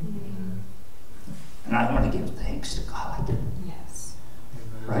coming. And I want to give thanks to God. Yes.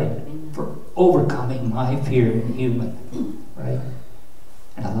 Right? For overcoming my fear in human. Right?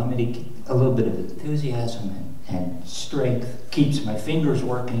 And allow me to keep a little bit of enthusiasm and strength. Keeps my fingers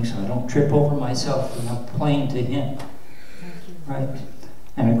working so I don't trip over myself when I'm playing to Him. Right?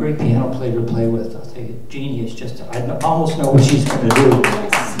 And a great piano player to play with. I'll tell you, Jeannie is just, I almost know what she's going to do.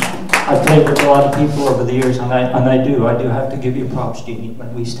 I've played with a lot of people over the years, and I do have to give you props, Jeannie.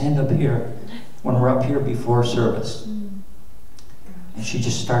 When we stand up here, when we're up here before service, and she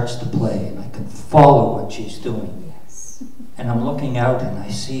just starts to play, and I can follow what she's doing. Yes. And I'm looking out, and I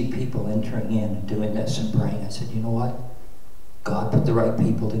see people entering in and doing this and praying. I said, you know what? God put the right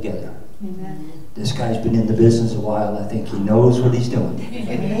people together. Amen. This guy's been in the business a while. I think he knows what he's doing.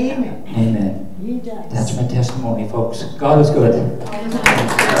 Amen. Amen. He does. That's my testimony, folks. God is good. All the time.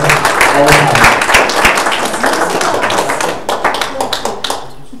 All the time.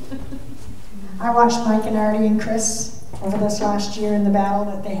 I watched Mike and Artie and Chris over this last year in the battle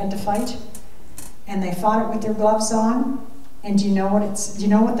that they had to fight, and they fought it with their gloves on. And do you know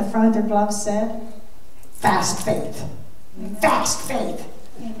what the front of their gloves said? Fast faith. Fast faith.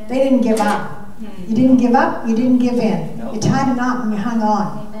 They didn't give up. You didn't give up. You didn't give in. No. You tied a knot and you hung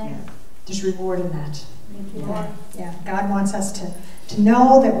on. Amen. There's reward in that. Thank you, Lord. Yeah. God wants us to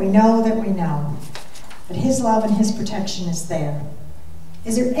know that we know that we know that His love and His protection is there.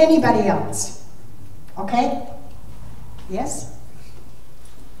 Is there anybody else? Okay? Yes?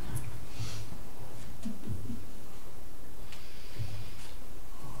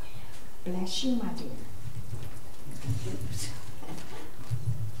 Bless you, my dear.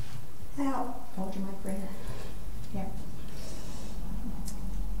 Well, Hold your mic right here. Yeah.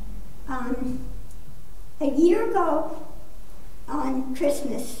 a year ago on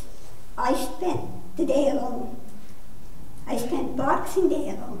Christmas, I spent the day alone. I spent Boxing Day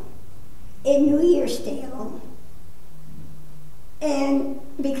alone and New Year's Day alone. And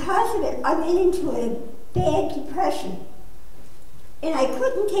because of it, I went into a bad depression. And I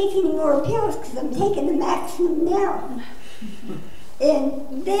couldn't take any more pills because I'm taking the maximum now.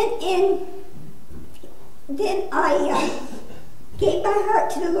 And then I gave my heart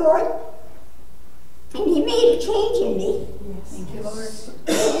to the Lord, and He made a change in me. Yes. Thank you, Lord.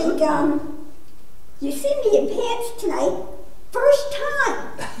 And you see me in pants tonight, first time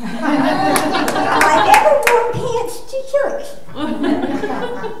I've ever worn pants to church.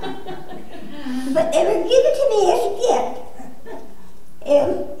 But they were given to me as a gift. And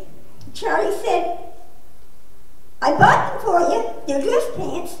Charlie said, I bought them for you, they're dress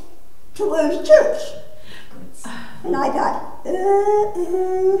pants, to wear to church. And I thought,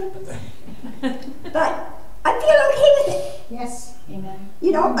 But I feel okay with it. Yes. Amen.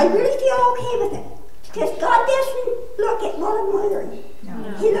 You know, I really feel okay with it. Because God doesn't look at what I'm wearing. No.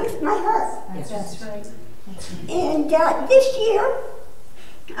 He looks at my heart. That's right. And this year,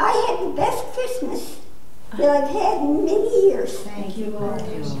 I had the best Christmas that I've had in many years. Thank you, Lord.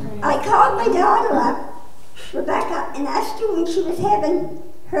 I called my daughter up, Rebecca, and asked her when she was having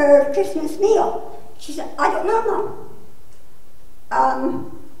her Christmas meal. She said, I don't know,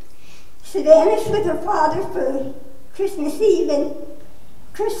 Mom. Savannah's with her father for Christmas Eve and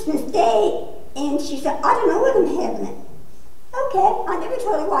Christmas Day, and she said, I don't know when I'm having it. Okay, I never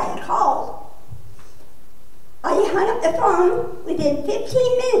told her why I called. I hung up the phone. Within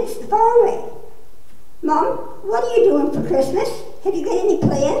 15 minutes, the phone rang. Mom, what are you doing for Christmas? Have you got any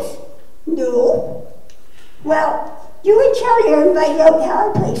plans? No. Well, you and Charlie are invited out to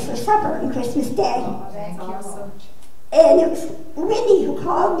our place for supper on Christmas Day. Oh, thank you, Lord. And it was Wendy who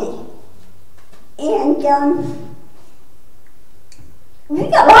called me. And we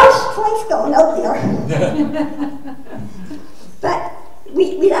got lots of place going out there. But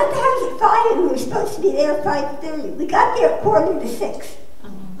we left the house at 5 and we were supposed to be there at 5:30. We got there at 5:45.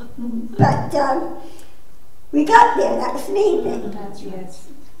 But we got there, that was the main thing. That's right.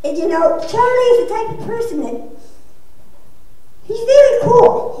 And you know, Charlie is the type of person that, he's very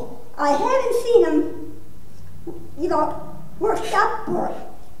cool. I haven't seen him, you know, worked up or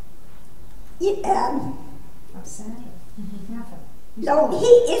no, he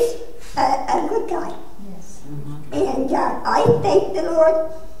is a good guy. Yes. And I thank the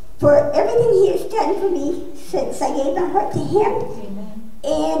Lord for everything he has done for me since I gave my heart to him. Amen.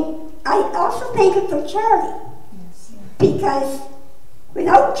 And I also thank him for Charlie, Yes. because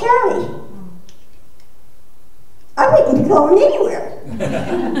without Charlie, I wouldn't be going anywhere.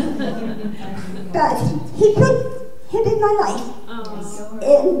 But he put him in my life. Oh.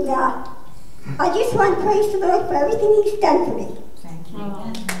 And I just want to praise the Lord for everything he's done for me. Thank you.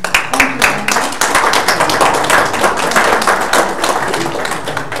 Oh.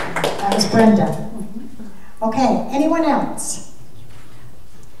 That was Brenda. Okay, anyone else?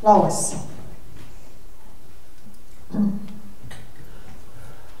 Lois.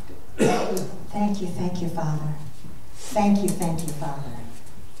 Thank you, Father. Thank you, Father.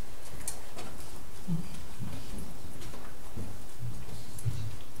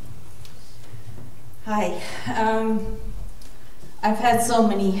 Hi. I've had so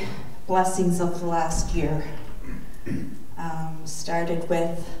many blessings over the last year. Started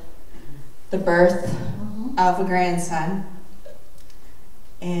with the birth of a grandson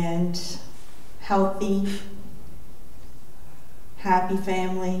and healthy, happy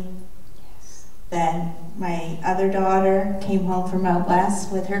family. Then my other daughter came home from out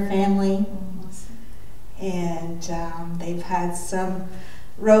west with her family, and they've had some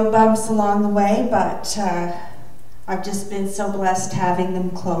road bumps along the way, but I've just been so blessed having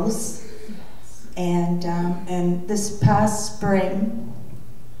them close. And this past spring,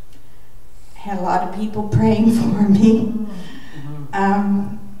 I had a lot of people praying for me.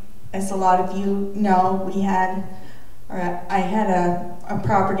 As a lot of you know, I had a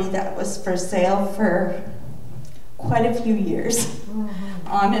property that was for sale for quite a few years,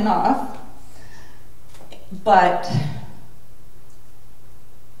 on and off. But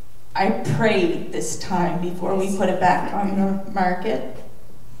I prayed this time before we put it back on the market.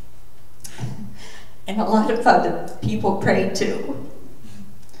 And a lot of other people prayed too.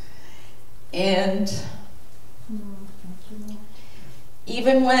 And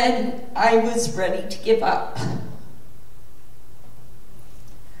even when I was ready to give up,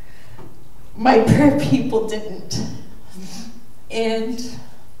 my prayer people didn't. And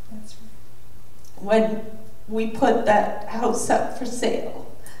when we put that house up for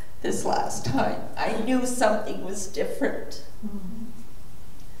sale this last time, I knew something was different.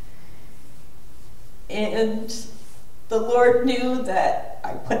 And the Lord knew that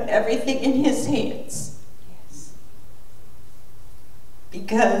I put everything in His hands.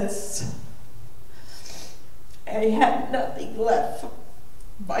 Because I had nothing left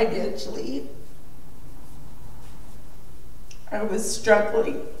financially. I was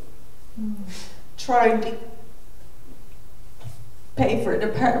struggling, trying to pay for an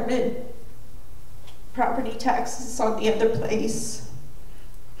apartment, property taxes on the other place.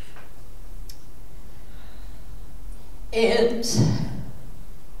 And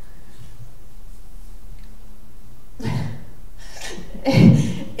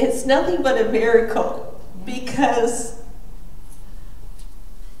it's nothing but a miracle, because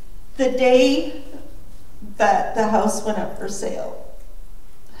the day that the house went up for sale,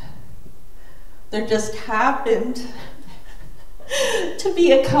 there just happened to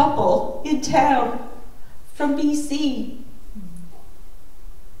be a couple in town from BC.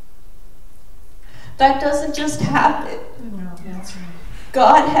 That doesn't just happen. No, that's right.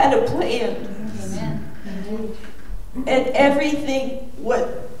 God had a plan. Amen. Indeed. And everything was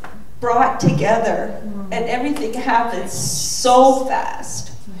brought together, and everything happened so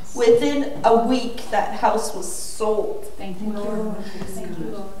fast. Yes. Within a week, that house was sold. Thank you, Lord. Thank you,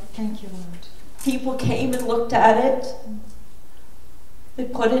 Lord. Thank you, Lord. People came and looked at it. They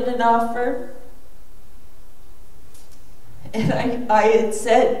put in an offer. And I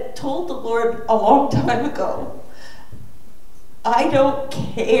had told the Lord a long time ago, I don't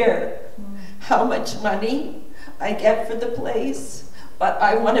care how much money I get for the place, but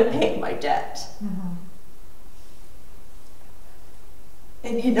I want to pay my debt.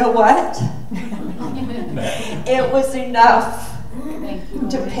 And you know what? It was enough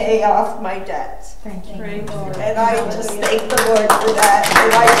to pay off my debt. Thank you. And I just thank the Lord for that.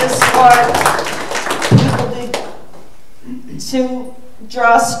 And I just want people to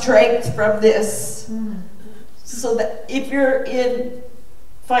draw strength from this, so that if you're in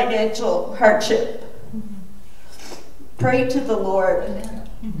financial hardship, pray to the Lord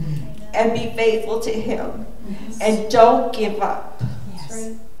and be faithful to Him, and don't give up.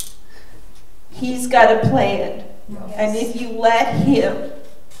 Yes. He's got a plan, and if you let Him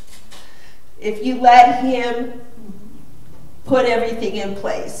put everything in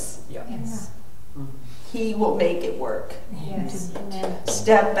place. Yes. He will make it work. Yes. Amen.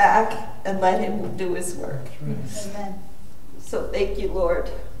 Step back and let him do his work. Amen. So thank you, Lord.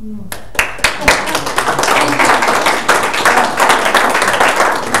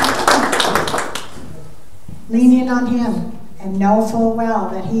 Lean in on him and know full well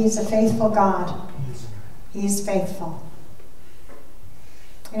that he is a faithful God. He is faithful.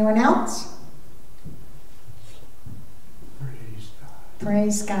 Anyone else?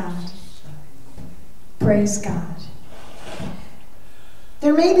 Praise God. Praise God.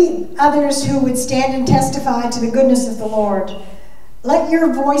 There may be others who would stand and testify to the goodness of the Lord. Let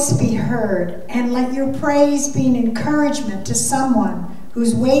your voice be heard, and let your praise be an encouragement to someone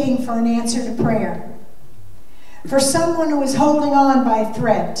who's waiting for an answer to prayer. For someone who is holding on by a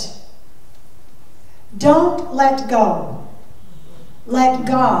thread. Don't let go. Let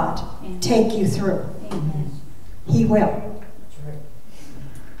God take you through. Amen. He will.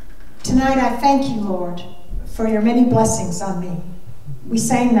 Tonight I thank you, Lord, for your many blessings on me. We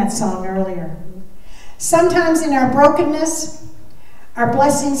sang that song earlier. Sometimes in our brokenness, our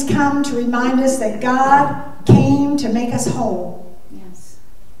blessings come to remind us that God came to make us whole. Yes.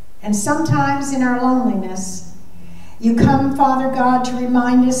 And sometimes in our loneliness, you come, Father God, to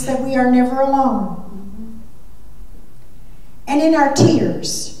remind us that we are never alone. And in our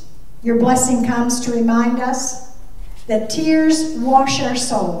tears, your blessing comes to remind us that tears wash our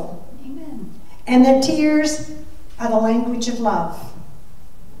soul. Amen. And that tears are the language of love.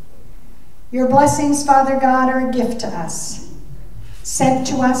 Your blessings, Father God, are a gift to us, sent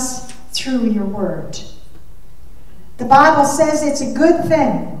to us through your word. The Bible says it's a good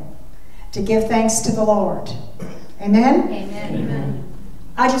thing to give thanks to the Lord. Amen? Amen. Amen.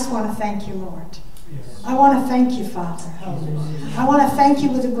 I just want to thank you, Lord. I want to thank you, Father. I want to thank you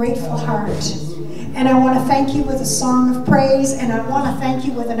with a grateful heart. And I want to thank you with a song of praise. And I want to thank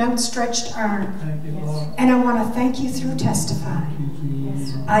you with an outstretched arm. And I want to thank you through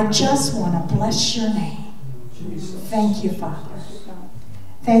testifying. I just want to bless your name. Thank you, Father.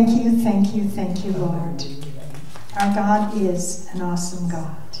 Thank you, thank you, thank you, Lord. Our God is an awesome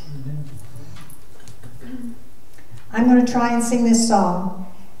God. I'm going to try and sing this song,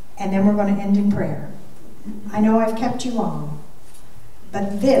 and then we're going to end in prayer. I know I've kept you long,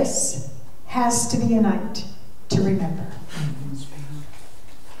 but this has to be a night to remember.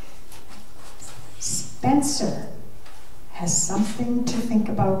 Spencer has something to think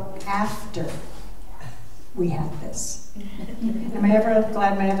about after we have this. Am I ever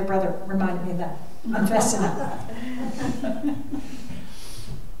glad my other brother reminded me of that? I'm fessing up.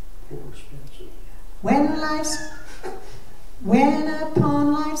 When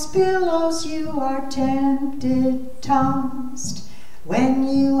upon life's billows you are tempted, tossed, when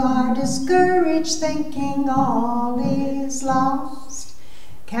you are discouraged, thinking all is lost,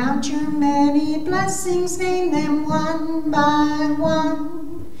 count your many blessings, name them one by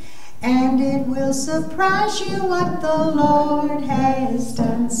one, and it will surprise you what the Lord has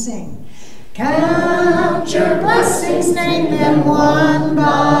done. Sing. Count your blessings, name them one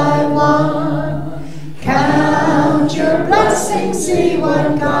by one. Count your blessings, see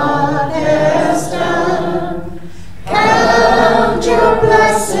what God has done. Count your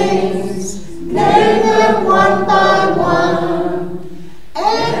blessings, name them one by one,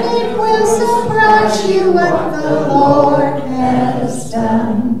 and it will surprise you what the Lord has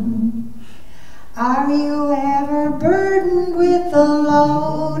done. Are you ever burdened with a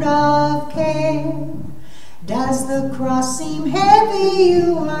load of care? Does the cross seem heavy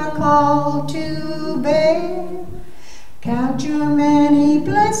you are called to bear? Count your many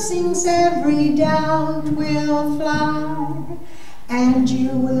blessings, every doubt will fly, and you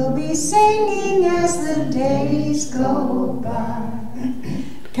will be singing as the days go by.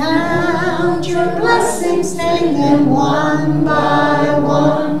 Count your blessings, name them one by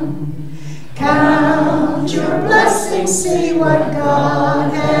one. Count your blessings, see what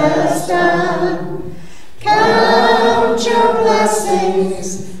God has done. Count your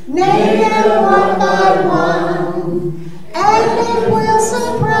blessings, name them one by one, and it will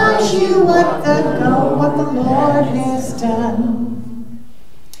surprise you what the Lord has done.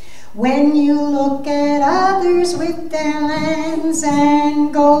 When you look at others with their lands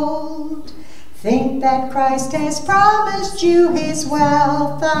and gold, think that Christ has promised you his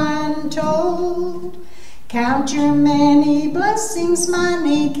wealth untold. Count your many blessings,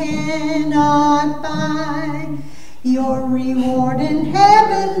 money cannot buy your reward in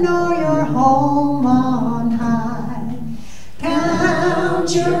heaven nor your home on high.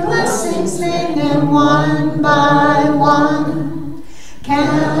 Count your blessings, name them one by one.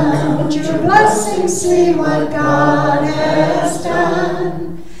 Count Count your blessings, see what God has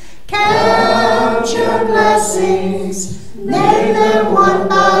done. Count your blessings, name them one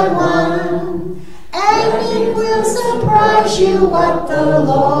by one, and it will surprise you what the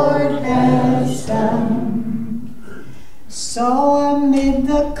Lord has done. So amid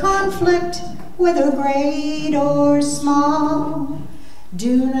the conflict, whether great or small,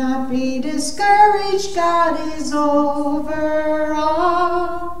 do not be discouraged, God is over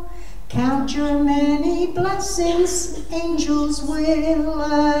all. Count your many blessings, angels will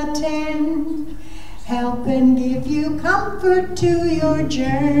attend, help and give you comfort to your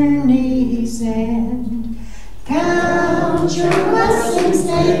journey's end. Count your blessings,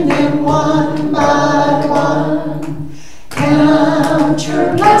 name them one by one. Count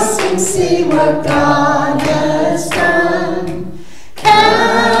your blessings, see what God has done.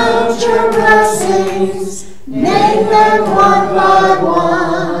 Count your blessings, name them one by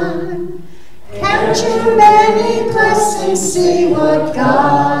one. Count your many blessings, see what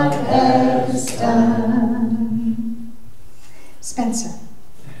God has done. Spencer,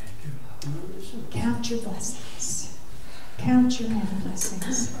 count your blessings. Count your many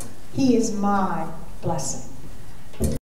blessings. He is my blessing.